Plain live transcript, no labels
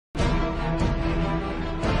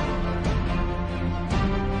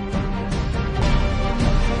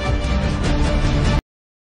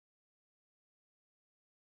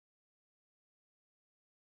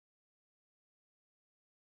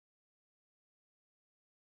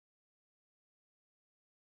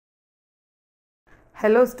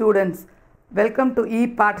Hello students, welcome to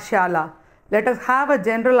E-Pathshala. Let us have a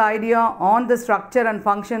general idea on the structure and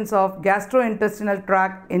functions of gastrointestinal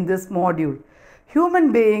tract in this module.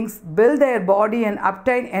 Human beings build their body and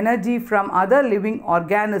obtain energy from other living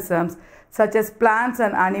organisms such as plants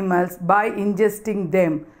and animals by ingesting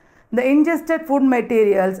them. The ingested food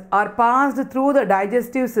materials are passed through the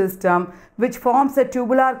digestive system, which forms a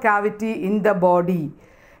tubular cavity in the body.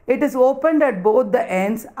 It is opened at both the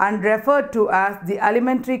ends and referred to as the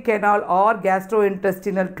alimentary canal or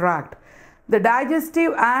gastrointestinal tract. The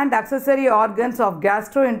digestive and accessory organs of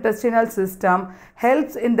gastrointestinal system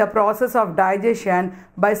helps in the process of digestion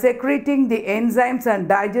by secreting the enzymes and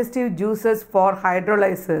digestive juices for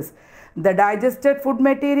hydrolysis. The digested food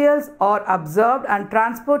materials are absorbed and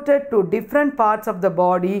transported to different parts of the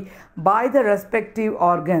body by the respective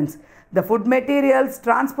organs. The food materials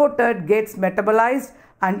transported gets metabolized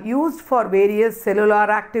and used for various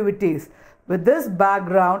cellular activities. With this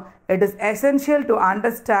background, it is essential to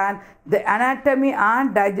understand the anatomy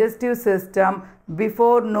and digestive system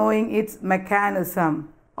before knowing its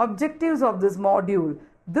mechanism. Objectives of this module.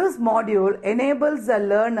 This module enables the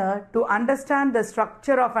learner to understand the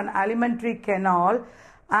structure of an alimentary canal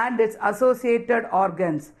and its associated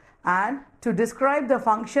organs, and to describe the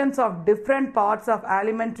functions of different parts of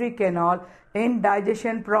alimentary canal in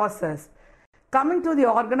digestion process. Coming to the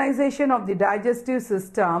organization of the digestive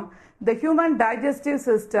system, the human digestive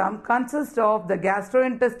system consists of the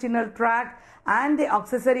gastrointestinal tract and the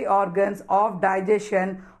accessory organs of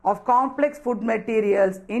digestion of complex food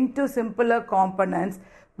materials into simpler components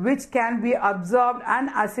which can be absorbed and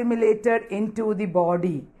assimilated into the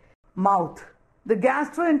body. Mouth. The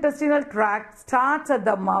gastrointestinal tract starts at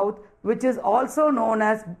the mouth, which is also known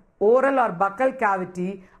as oral or buccal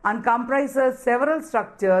cavity, and comprises several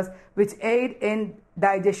structures which aid in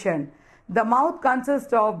digestion. The mouth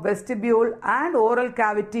consists of vestibule and oral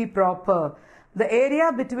cavity proper. The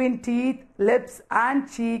area between teeth, lips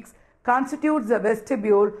and cheeks constitutes the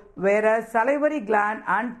vestibule, whereas salivary gland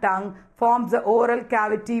and tongue forms the oral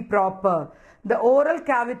cavity proper. The oral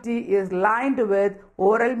cavity is lined with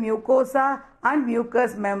oral mucosa and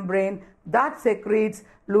mucous membrane that secretes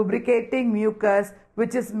lubricating mucus,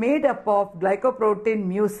 which is made up of glycoprotein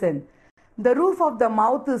mucin. The roof of the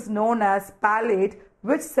mouth is known as palate,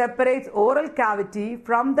 which separates oral cavity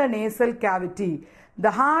from the nasal cavity.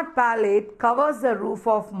 The hard palate covers the roof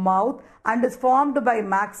of mouth and is formed by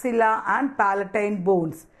maxilla and palatine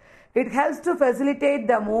bones. It helps to facilitate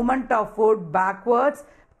the movement of food backwards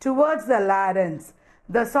towards the larynx.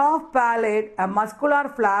 The soft palate, a muscular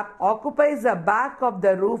flap, occupies the back of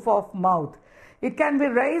the roof of mouth. It can be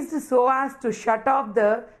raised so as to shut off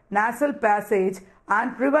the nasal passage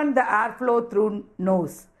and prevent the airflow through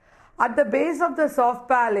nose. At the base of the soft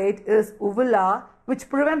palate is uvula, which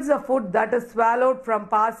prevents the food that is swallowed from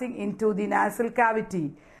passing into the nasal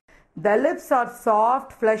cavity. The lips are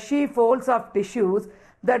soft, fleshy folds of tissues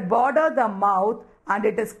that border the mouth, and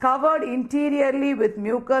it is covered interiorly with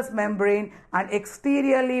mucous membrane and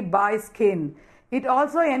exteriorly by skin. It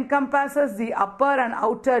also encompasses the upper and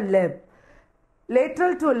outer lip.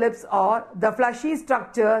 Lateral to lips are the fleshy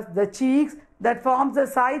structures, the cheeks that forms the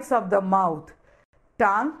sides of the mouth.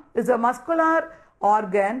 Tongue is a muscular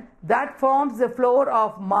organ that forms the floor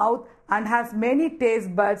of mouth and has many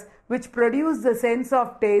taste buds which produce the sense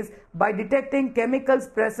of taste by detecting chemicals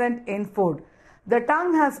present in food. The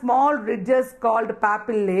tongue has small ridges called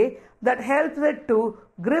papillae that helps it to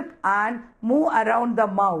grip and move around the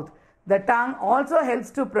mouth. The tongue also helps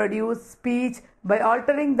to produce speech by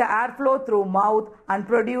altering the airflow through mouth and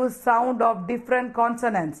produce sound of different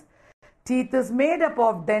consonants. Teeth is made up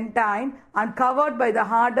of dentine and covered by the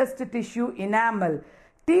hardest tissue enamel.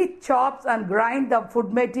 Teeth chops and grind the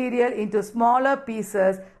food material into smaller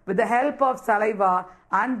pieces with the help of saliva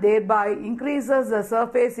and thereby increases the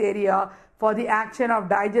surface area for the action of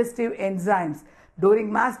digestive enzymes.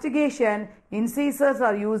 During mastication, incisors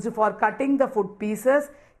are used for cutting the food pieces,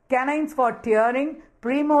 canines for tearing,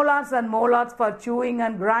 premolars and molars for chewing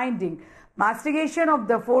and grinding. Mastication of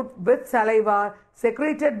the food with saliva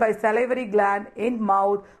secreted by salivary gland in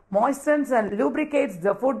mouth moistens and lubricates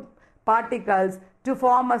the food particles to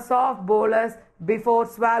form a soft bolus before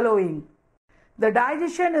swallowing. The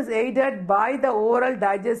digestion is aided by the oral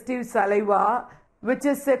digestive saliva, which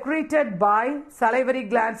is secreted by salivary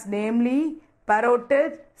glands, namely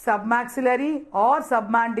parotid, submaxillary or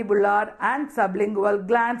submandibular and sublingual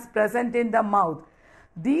glands present in the mouth.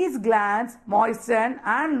 These glands moisten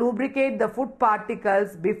and lubricate the food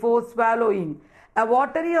particles before swallowing. A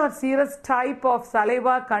watery or serous type of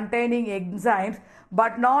saliva containing enzymes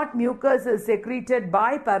but not mucus is secreted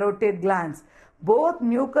by parotid glands. Both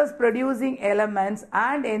mucus producing elements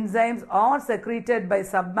and enzymes are secreted by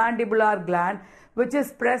submandibular gland, which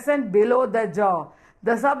is present below the jaw.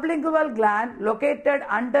 The sublingual gland, located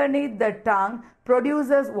underneath the tongue,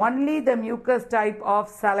 produces only the mucus type of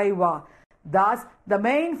saliva. Thus, the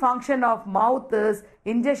main function of mouth is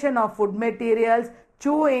ingestion of food materials,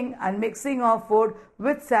 chewing and mixing of food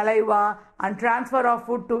with saliva, and transfer of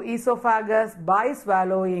food to esophagus by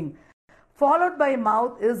swallowing. Followed by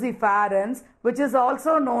mouth is the pharynx, which is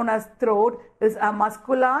also known as throat, is a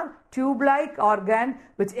muscular, tube-like organ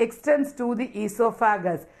which extends to the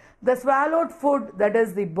esophagus. The swallowed food, that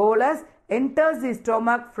is the bolus, enters the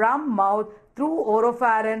stomach from mouth through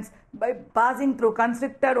oropharynx by passing through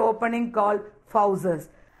constricted opening called fauces.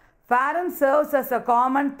 Pharynx serves as a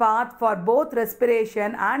common path for both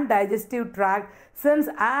respiration and digestive tract, since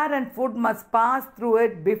air and food must pass through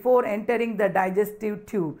it before entering the digestive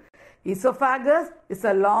tube. Esophagus is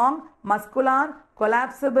a long, muscular,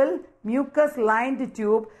 collapsible, mucus-lined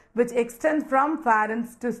tube which extends from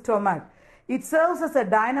pharynx to stomach. It serves as a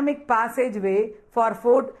dynamic passageway for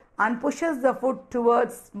food and pushes the food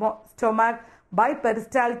towards stomach by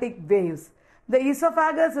peristaltic waves. The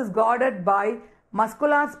esophagus is guarded by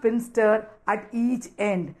muscular sphincter at each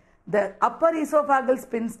end. The upper esophageal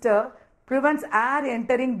sphincter prevents air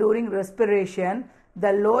entering during respiration.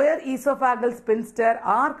 The lower esophageal sphincter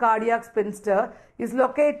or cardiac sphincter is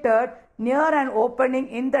located near an opening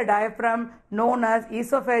in the diaphragm known as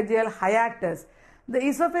esophageal hiatus. The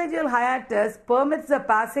esophageal hiatus permits the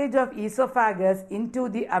passage of esophagus into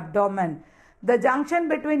the abdomen. The junction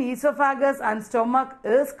between esophagus and stomach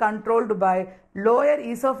is controlled by lower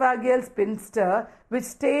esophageal sphincter, which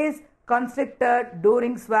stays constricted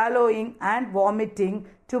during swallowing and vomiting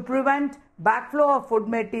to prevent backflow of food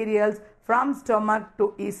materials from stomach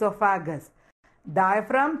to esophagus.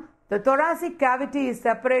 Diaphragm. The thoracic cavity is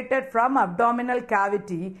separated from abdominal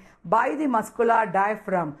cavity by the muscular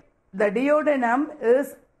diaphragm. The duodenum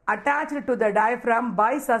is attached to the diaphragm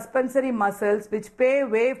by suspensory muscles which pave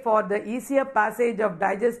way for the easier passage of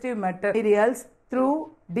digestive materials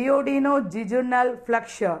through duodenojejunal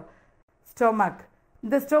flexure. Stomach.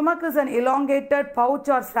 The stomach is an elongated pouch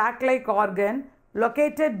or sac-like organ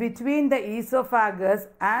located between the esophagus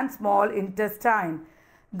and small intestine.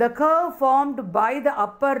 The curve formed by the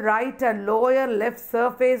upper right and lower left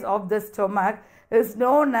surface of the stomach is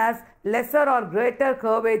known as lesser or greater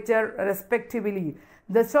curvature respectively.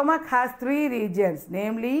 The stomach has three regions,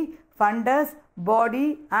 namely fundus,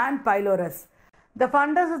 body and pylorus. The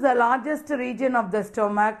fundus is the largest region of the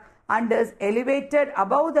stomach and is elevated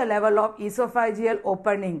above the level of esophageal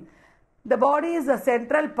opening. The body is the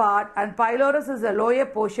central part and pylorus is the lower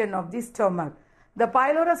portion of the stomach. The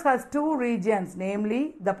pylorus has two regions,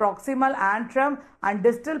 namely the proximal antrum and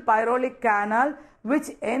distal pyloric canal, which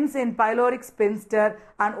ends in pyloric sphincter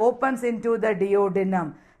and opens into the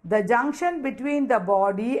duodenum. The junction between the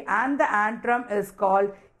body and the antrum is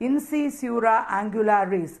called incisura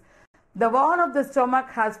angularis. The wall of the stomach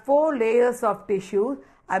has four layers of tissue: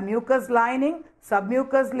 a mucous lining,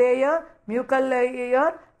 submucous layer, mucal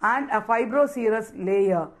layer, and a fibroserous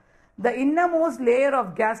layer. The innermost layer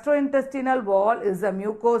of gastrointestinal wall is the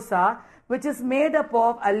mucosa, which is made up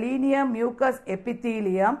of a linear mucous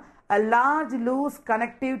epithelium, a large loose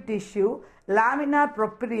connective tissue, laminar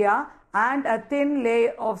propria, and a thin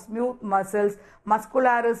layer of smooth muscles,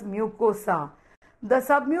 muscularis mucosa. The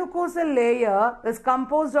submucosal layer is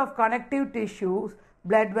composed of connective tissues,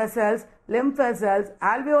 blood vessels, lymph vessels,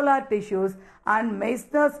 alveolar tissues, and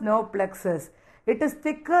Meissner's nerve plexus. It is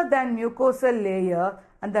thicker than mucosal layer,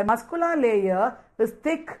 and the muscular layer is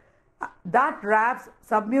thick that wraps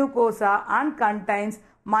submucosa and contains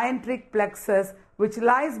myenteric plexus, which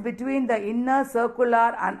lies between the inner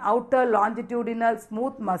circular and outer longitudinal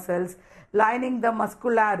smooth muscles lining the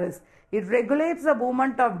muscularis. It regulates the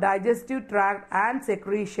movement of digestive tract and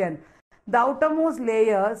secretion. The outermost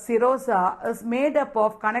layer, serosa, is made up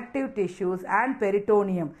of connective tissues and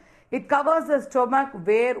peritoneum. It covers the stomach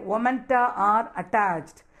where vomenta are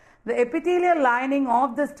attached. The epithelial lining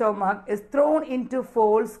of the stomach is thrown into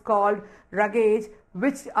folds called ruggage,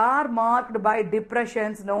 which are marked by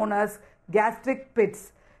depressions known as gastric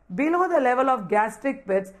pits. Below the level of gastric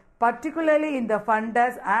pits, particularly in the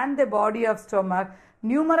fundus and the body of stomach,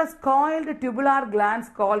 numerous coiled tubular glands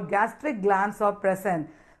called gastric glands are present.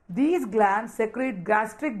 These glands secrete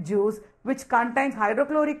gastric juice, which contains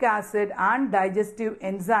hydrochloric acid and digestive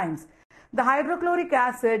enzymes. The hydrochloric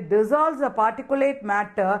acid dissolves the particulate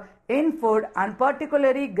matter in food and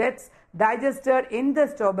particularly gets digested in the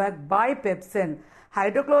stomach by pepsin.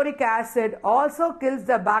 Hydrochloric acid also kills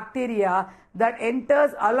the bacteria that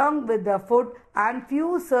enters along with the food, and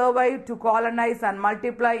few survive to colonize and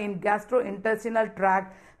multiply in gastrointestinal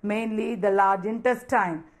tract, mainly the large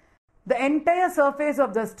intestine. The entire surface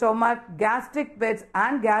of the stomach, gastric pits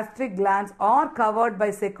and gastric glands are covered by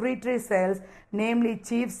secretory cells, namely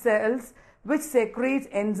chief cells, which secretes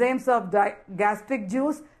enzymes of gastric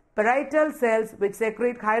juice, parietal cells which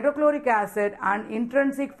secrete hydrochloric acid, and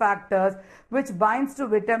intrinsic factors which binds to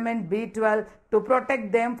vitamin B12 to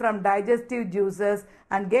protect them from digestive juices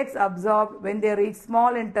and gets absorbed when they reach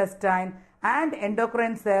small intestine, and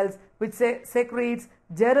endocrine cells which secretes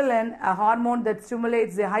ghrelin, a hormone that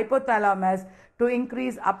stimulates the hypothalamus to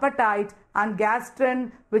increase appetite, and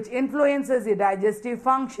gastrin which influences the digestive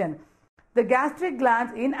function. The gastric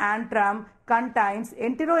glands in antrum contains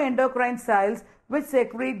enteroendocrine cells which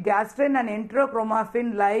secrete gastrin and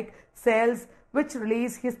enterochromaffin like cells which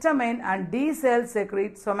release histamine, and these cells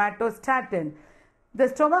secrete somatostatin. The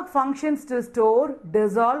stomach functions to store,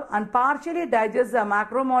 dissolve and partially digest the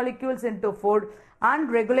macromolecules into food and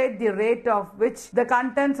regulate the rate of which the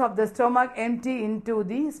contents of the stomach empty into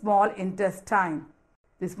the small intestine.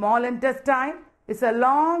 The small intestine is a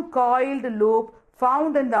long coiled loop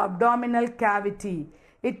found in the abdominal cavity.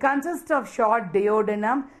 It consists of short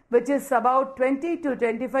duodenum, which is about 20 to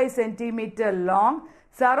 25 cm long,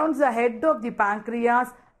 surrounds the head of the pancreas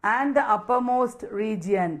and the uppermost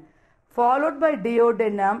region. Followed by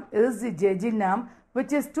duodenum is the jejunum,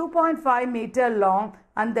 which is 2.5 meter long,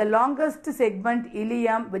 and the longest segment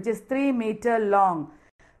ileum, which is 3 meter long.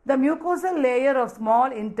 The mucosal layer of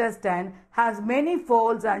small intestine has many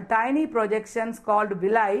folds and tiny projections called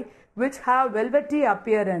villi, which have velvety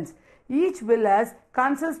appearance. Each villus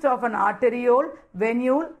consists of an arteriole,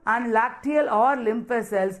 venule and lacteal or lymph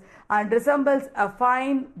vessels and resembles a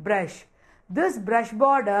fine brush. This brush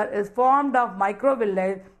border is formed of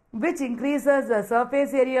microvilli, which increases the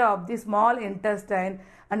surface area of the small intestine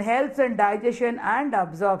and helps in digestion and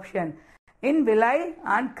absorption. In villi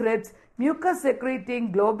and crypts, mucus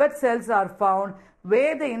secreting globate cells are found,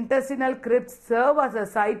 where the intestinal crypts serve as a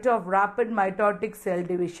site of rapid mitotic cell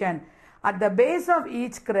division. At the base of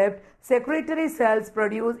each crypt, secretory cells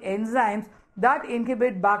produce enzymes that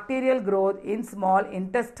inhibit bacterial growth in small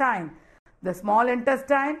intestine. The small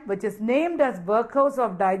intestine, which is named as workhouse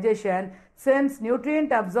of digestion since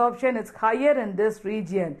nutrient absorption is higher in this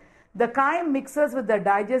region. The chyme mixes with the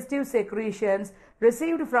digestive secretions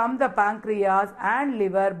received from the pancreas and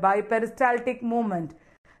liver by peristaltic movement.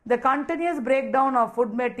 The continuous breakdown of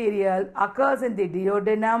food material occurs in the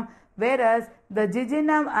duodenum, whereas the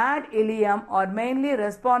jejunum and ileum are mainly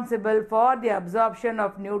responsible for the absorption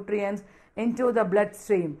of nutrients into the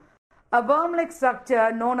bloodstream. A worm-like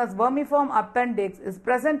structure known as vermiform appendix is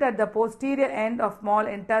present at the posterior end of small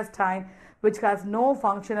intestine, which has no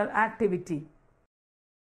functional activity.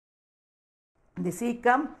 The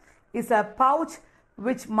cecum is a pouch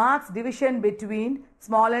which marks division between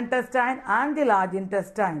small intestine and the large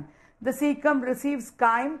intestine. The cecum receives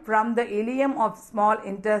chyme from the ileum of small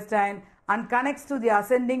intestine and connects to the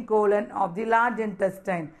ascending colon of the large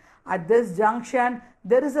intestine. At this junction,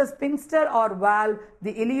 there is a sphincter or valve,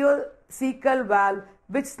 the ileocecal valve,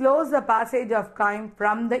 which slows the passage of chyme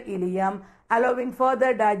from the ileum, allowing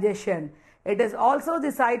further digestion. It is also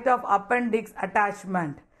the site of appendix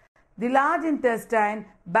attachment. The large intestine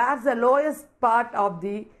bears the lowest part of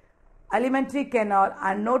the alimentary canal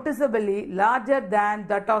and noticeably larger than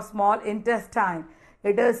that of small intestine.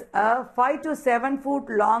 It is a 5 to 7 foot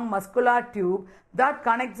long muscular tube that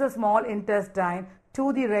connects the small intestine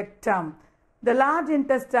to the rectum. The large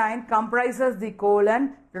intestine comprises the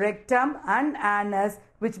colon, rectum and anus,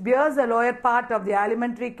 which bears the lower part of the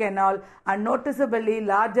alimentary canal and noticeably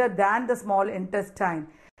larger than the small intestine.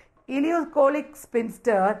 Ileocolic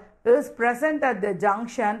sphincter is present at the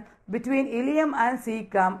junction between ileum and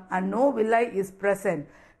cecum, and no villi is present.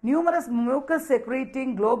 Numerous mucus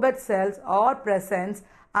secreting globate cells are present,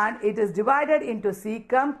 and it is divided into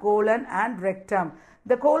cecum, colon and rectum.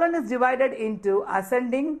 The colon is divided into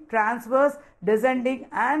ascending, transverse, descending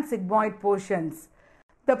and sigmoid portions.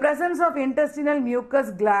 The presence of intestinal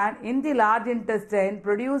mucus gland in the large intestine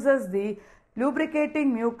produces the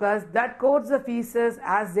lubricating mucus that coats the feces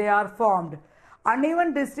as they are formed.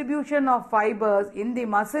 Uneven distribution of fibers in the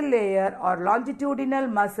muscle layer or longitudinal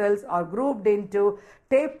muscles are grouped into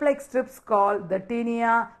tape-like strips called the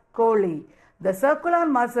tinea coli. The circular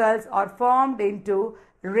muscles are formed into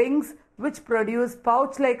rings which produce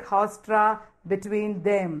pouch-like haustra between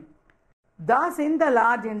them. Thus, in the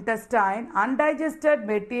large intestine, undigested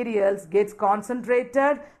materials gets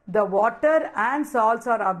concentrated, the water and salts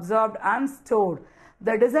are absorbed and stored.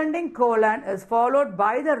 The descending colon is followed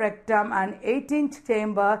by the rectum and 8-inch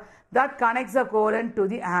chamber that connects the colon to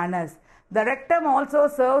the anus. The rectum also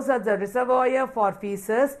serves as the reservoir for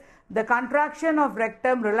feces. The contraction of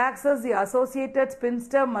rectum relaxes the associated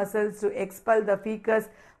sphincter muscles to expel the fecus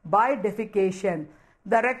by defecation.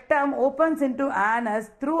 The rectum opens into anus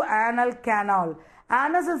through anal canal.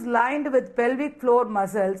 Anus is lined with pelvic floor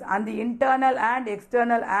muscles and the internal and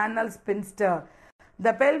external anal sphincter.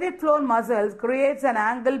 The pelvic floor muscles creates an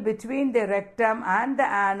angle between the rectum and the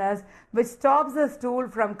anus which stops the stool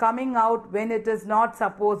from coming out when it is not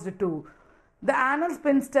supposed to. The anal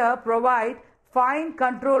sphincter provides fine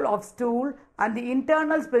control of stool and the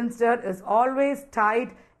internal sphincter is always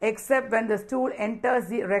tight except when the stool enters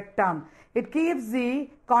the rectum. It keeps the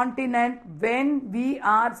continent when we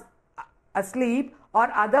are asleep or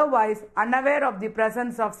otherwise unaware of the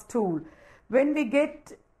presence of stool. When we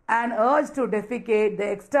get an urge to defecate,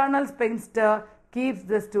 the external sphincter keeps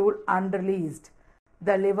the stool unreleased.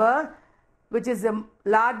 The liver, which is the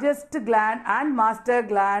largest gland and master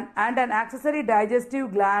gland and an accessory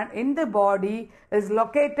digestive gland in the body, is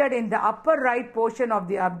located in the upper right portion of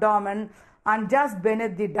the abdomen and just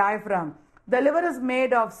beneath the diaphragm. The liver is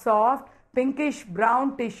made of soft, pinkish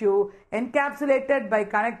brown tissue encapsulated by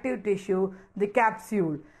connective tissue, the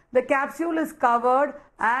capsule. The capsule is covered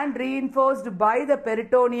and reinforced by the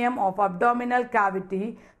peritoneum of abdominal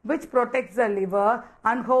cavity, which protects the liver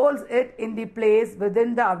and holds it in the place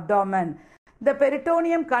within the abdomen. The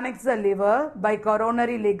peritoneum connects the liver by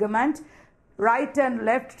coronary ligament, right and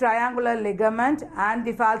left triangular ligament, and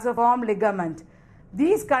the falciform ligament.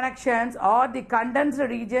 These connections are the condensed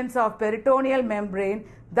regions of peritoneal membrane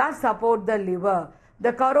that support the liver.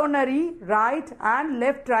 The coronary, right and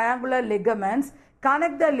left triangular ligaments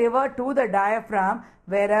connect the liver to the diaphragm,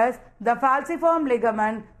 whereas the falciform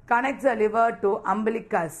ligament connects the liver to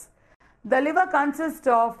umbilicus. The liver consists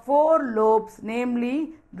of 4 lobes,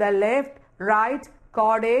 namely the left, right,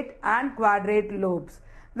 caudate and quadrate lobes.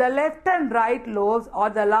 The left and right lobes are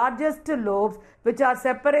the largest lobes which are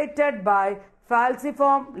separated by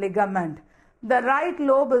falciform ligament. The right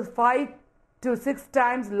lobe is 5 to 6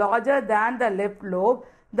 times larger than the left lobe.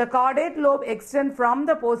 The caudate lobe extends from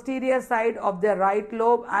the posterior side of the right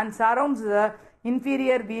lobe and surrounds the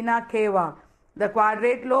inferior vena cava. The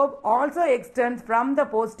quadrate lobe also extends from the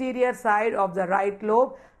posterior side of the right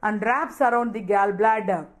lobe and wraps around the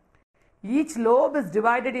gallbladder. Each lobe is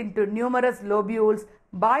divided into numerous lobules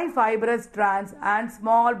by fibrous strands and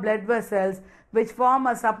small blood vessels which form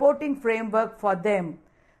a supporting framework for them.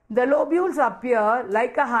 The lobules appear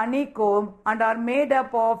like a honeycomb and are made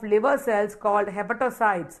up of liver cells called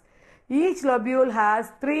hepatocytes. Each lobule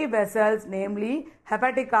has 3 vessels, namely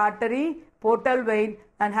hepatic artery, portal vein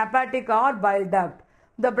and hepatic or bile duct.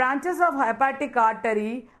 The branches of hepatic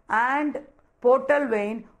artery and portal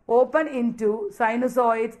vein open into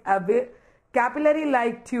sinusoids, a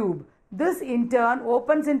capillary-like tube. This in turn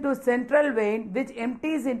opens into central vein which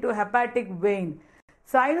empties into hepatic vein.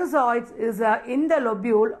 Sinusoids is in the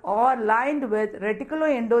lobule or lined with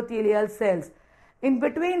reticuloendothelial cells. In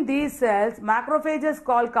between these cells, macrophages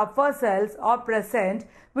called Kupffer cells are present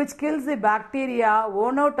which kills the bacteria,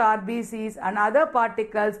 worn-out RBCs and other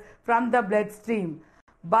particles from the bloodstream.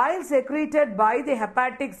 Bile secreted by the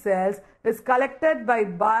hepatic cells is collected by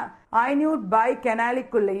minute bile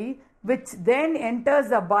canaliculi which then enters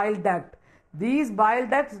the bile duct. These bile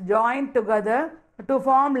ducts join together to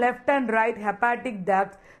form left and right hepatic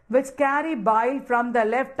ducts which carry bile from the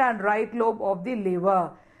left and right lobe of the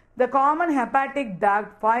liver. The common hepatic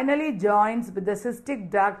duct finally joins with the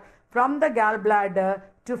cystic duct from the gallbladder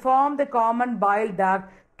to form the common bile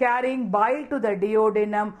duct carrying bile to the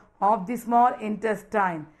duodenum of the small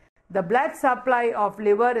intestine. The blood supply of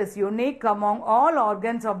liver is unique among all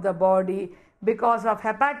organs of the body because of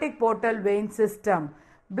hepatic portal vein system.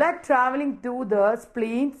 Blood traveling to the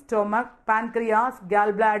spleen, stomach, pancreas,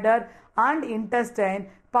 gallbladder and intestine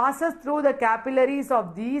passes through the capillaries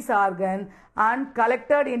of these organs and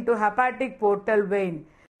collected into hepatic portal vein.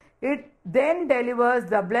 It then delivers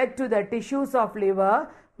the blood to the tissues of liver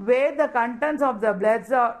where the contents of the blood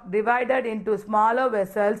are divided into smaller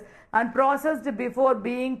vessels and processed before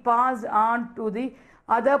being passed on to the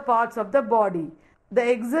other parts of the body. The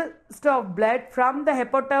exit of blood from the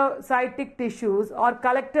hepatocytic tissues are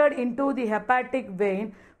collected into the hepatic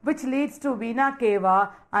vein which leads to vena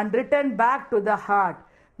cava and returned back to the heart.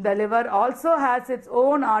 The liver also has its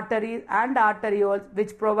own arteries and arterioles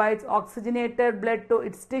which provides oxygenated blood to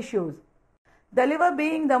its tissues. The liver,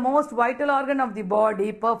 being the most vital organ of the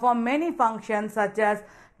body, performs many functions such as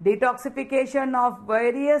Detoxification of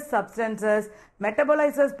various substances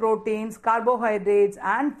metabolizes proteins, carbohydrates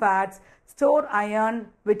and fats, store iron,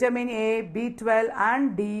 vitamin A, B12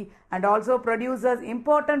 and D, and also produces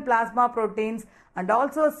important plasma proteins and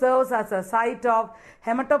also serves as a site of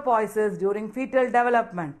hematopoiesis during fetal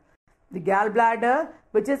development. The gallbladder,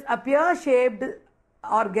 which is a pear-shaped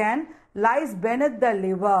organ, lies beneath the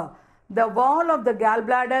liver. The wall of the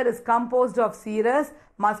gallbladder is composed of serous,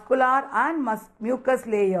 muscular and mucous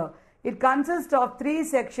layer. It consists of three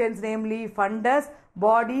sections, namely fundus,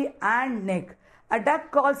 body and neck. A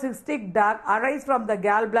duct called cystic duct arises from the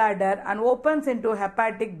gallbladder and opens into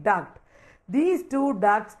hepatic duct. These two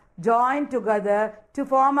ducts join together to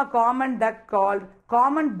form a common duct called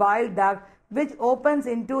common bile duct, which opens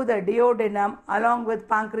into the duodenum along with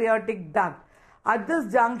pancreatic duct. At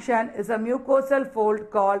this junction is a mucosal fold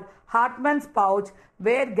called Hartmann's pouch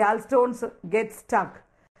where gallstones get stuck.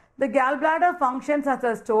 The gallbladder functions as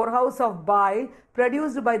a storehouse of bile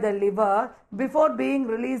produced by the liver before being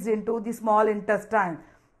released into the small intestine.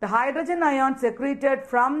 The hydrogen ions secreted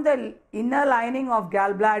from the inner lining of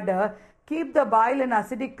gallbladder keep the bile in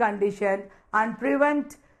acidic condition and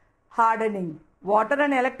prevent hardening. Water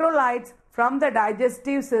and electrolytes from the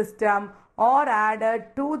digestive system are added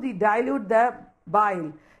to dilute the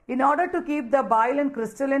bile. In order to keep the bile in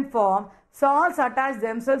crystalline form, salts attach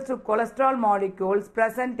themselves to cholesterol molecules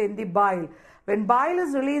present in the bile. When bile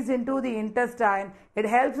is released into the intestine, it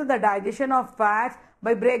helps in the digestion of fats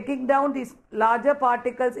by breaking down these larger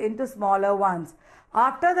particles into smaller ones.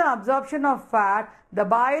 After the absorption of fat, the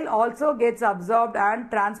bile also gets absorbed and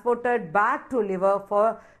transported back to liver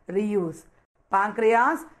for reuse.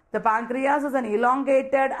 Pancreas. The pancreas is an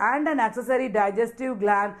elongated and an accessory digestive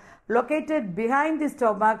gland located behind the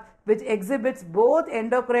stomach, which exhibits both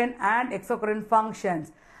endocrine and exocrine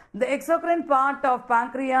functions. The exocrine part of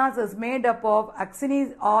pancreas is made up of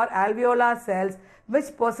axines or alveolar cells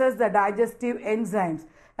which possess the digestive enzymes.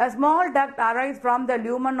 A small duct arises from the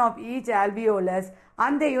lumen of each alveolus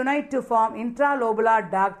and they unite to form intralobular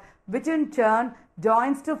duct, which in turn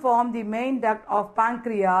joins to form the main duct of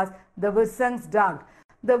pancreas, the Wissens duct.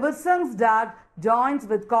 The Wissens duct joins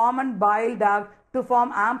with common bile duct to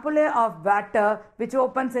form ampullae of water which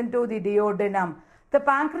opens into the duodenum. The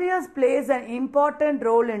pancreas plays an important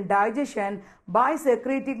role in digestion by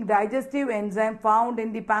secreting digestive enzyme found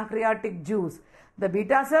in the pancreatic juice. The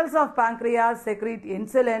beta cells of pancreas secrete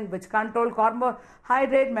insulin which control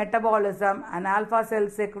carbohydrate metabolism and alpha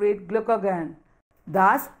cells secrete glucagon.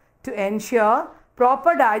 Thus, to ensure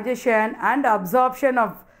proper digestion and absorption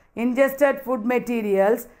of ingested food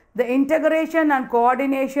materials, the integration and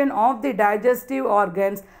coordination of the digestive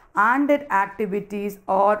organs and its activities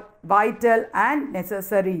are vital and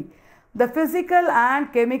necessary. The physical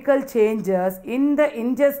and chemical changes in the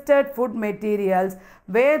ingested food materials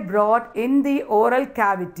were brought in the oral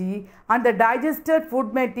cavity and the digested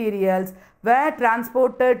food materials were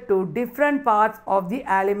transported to different parts of the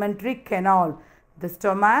alimentary canal. The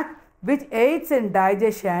stomach, which aids in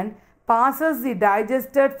digestion, passes the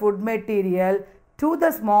digested food material to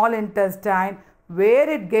the small intestine where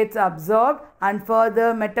it gets absorbed and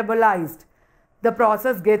further metabolized. The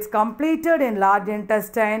process gets completed in large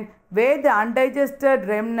intestine where the undigested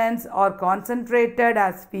remnants are concentrated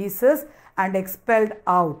as feces and expelled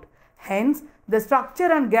out. Hence, the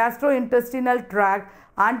structure and gastrointestinal tract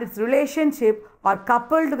and its relationship are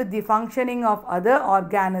coupled with the functioning of other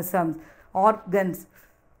organs.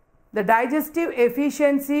 The digestive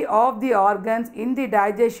efficiency of the organs in the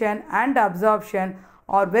digestion and absorption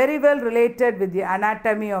are very well related with the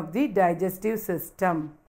anatomy of the digestive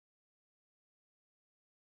system.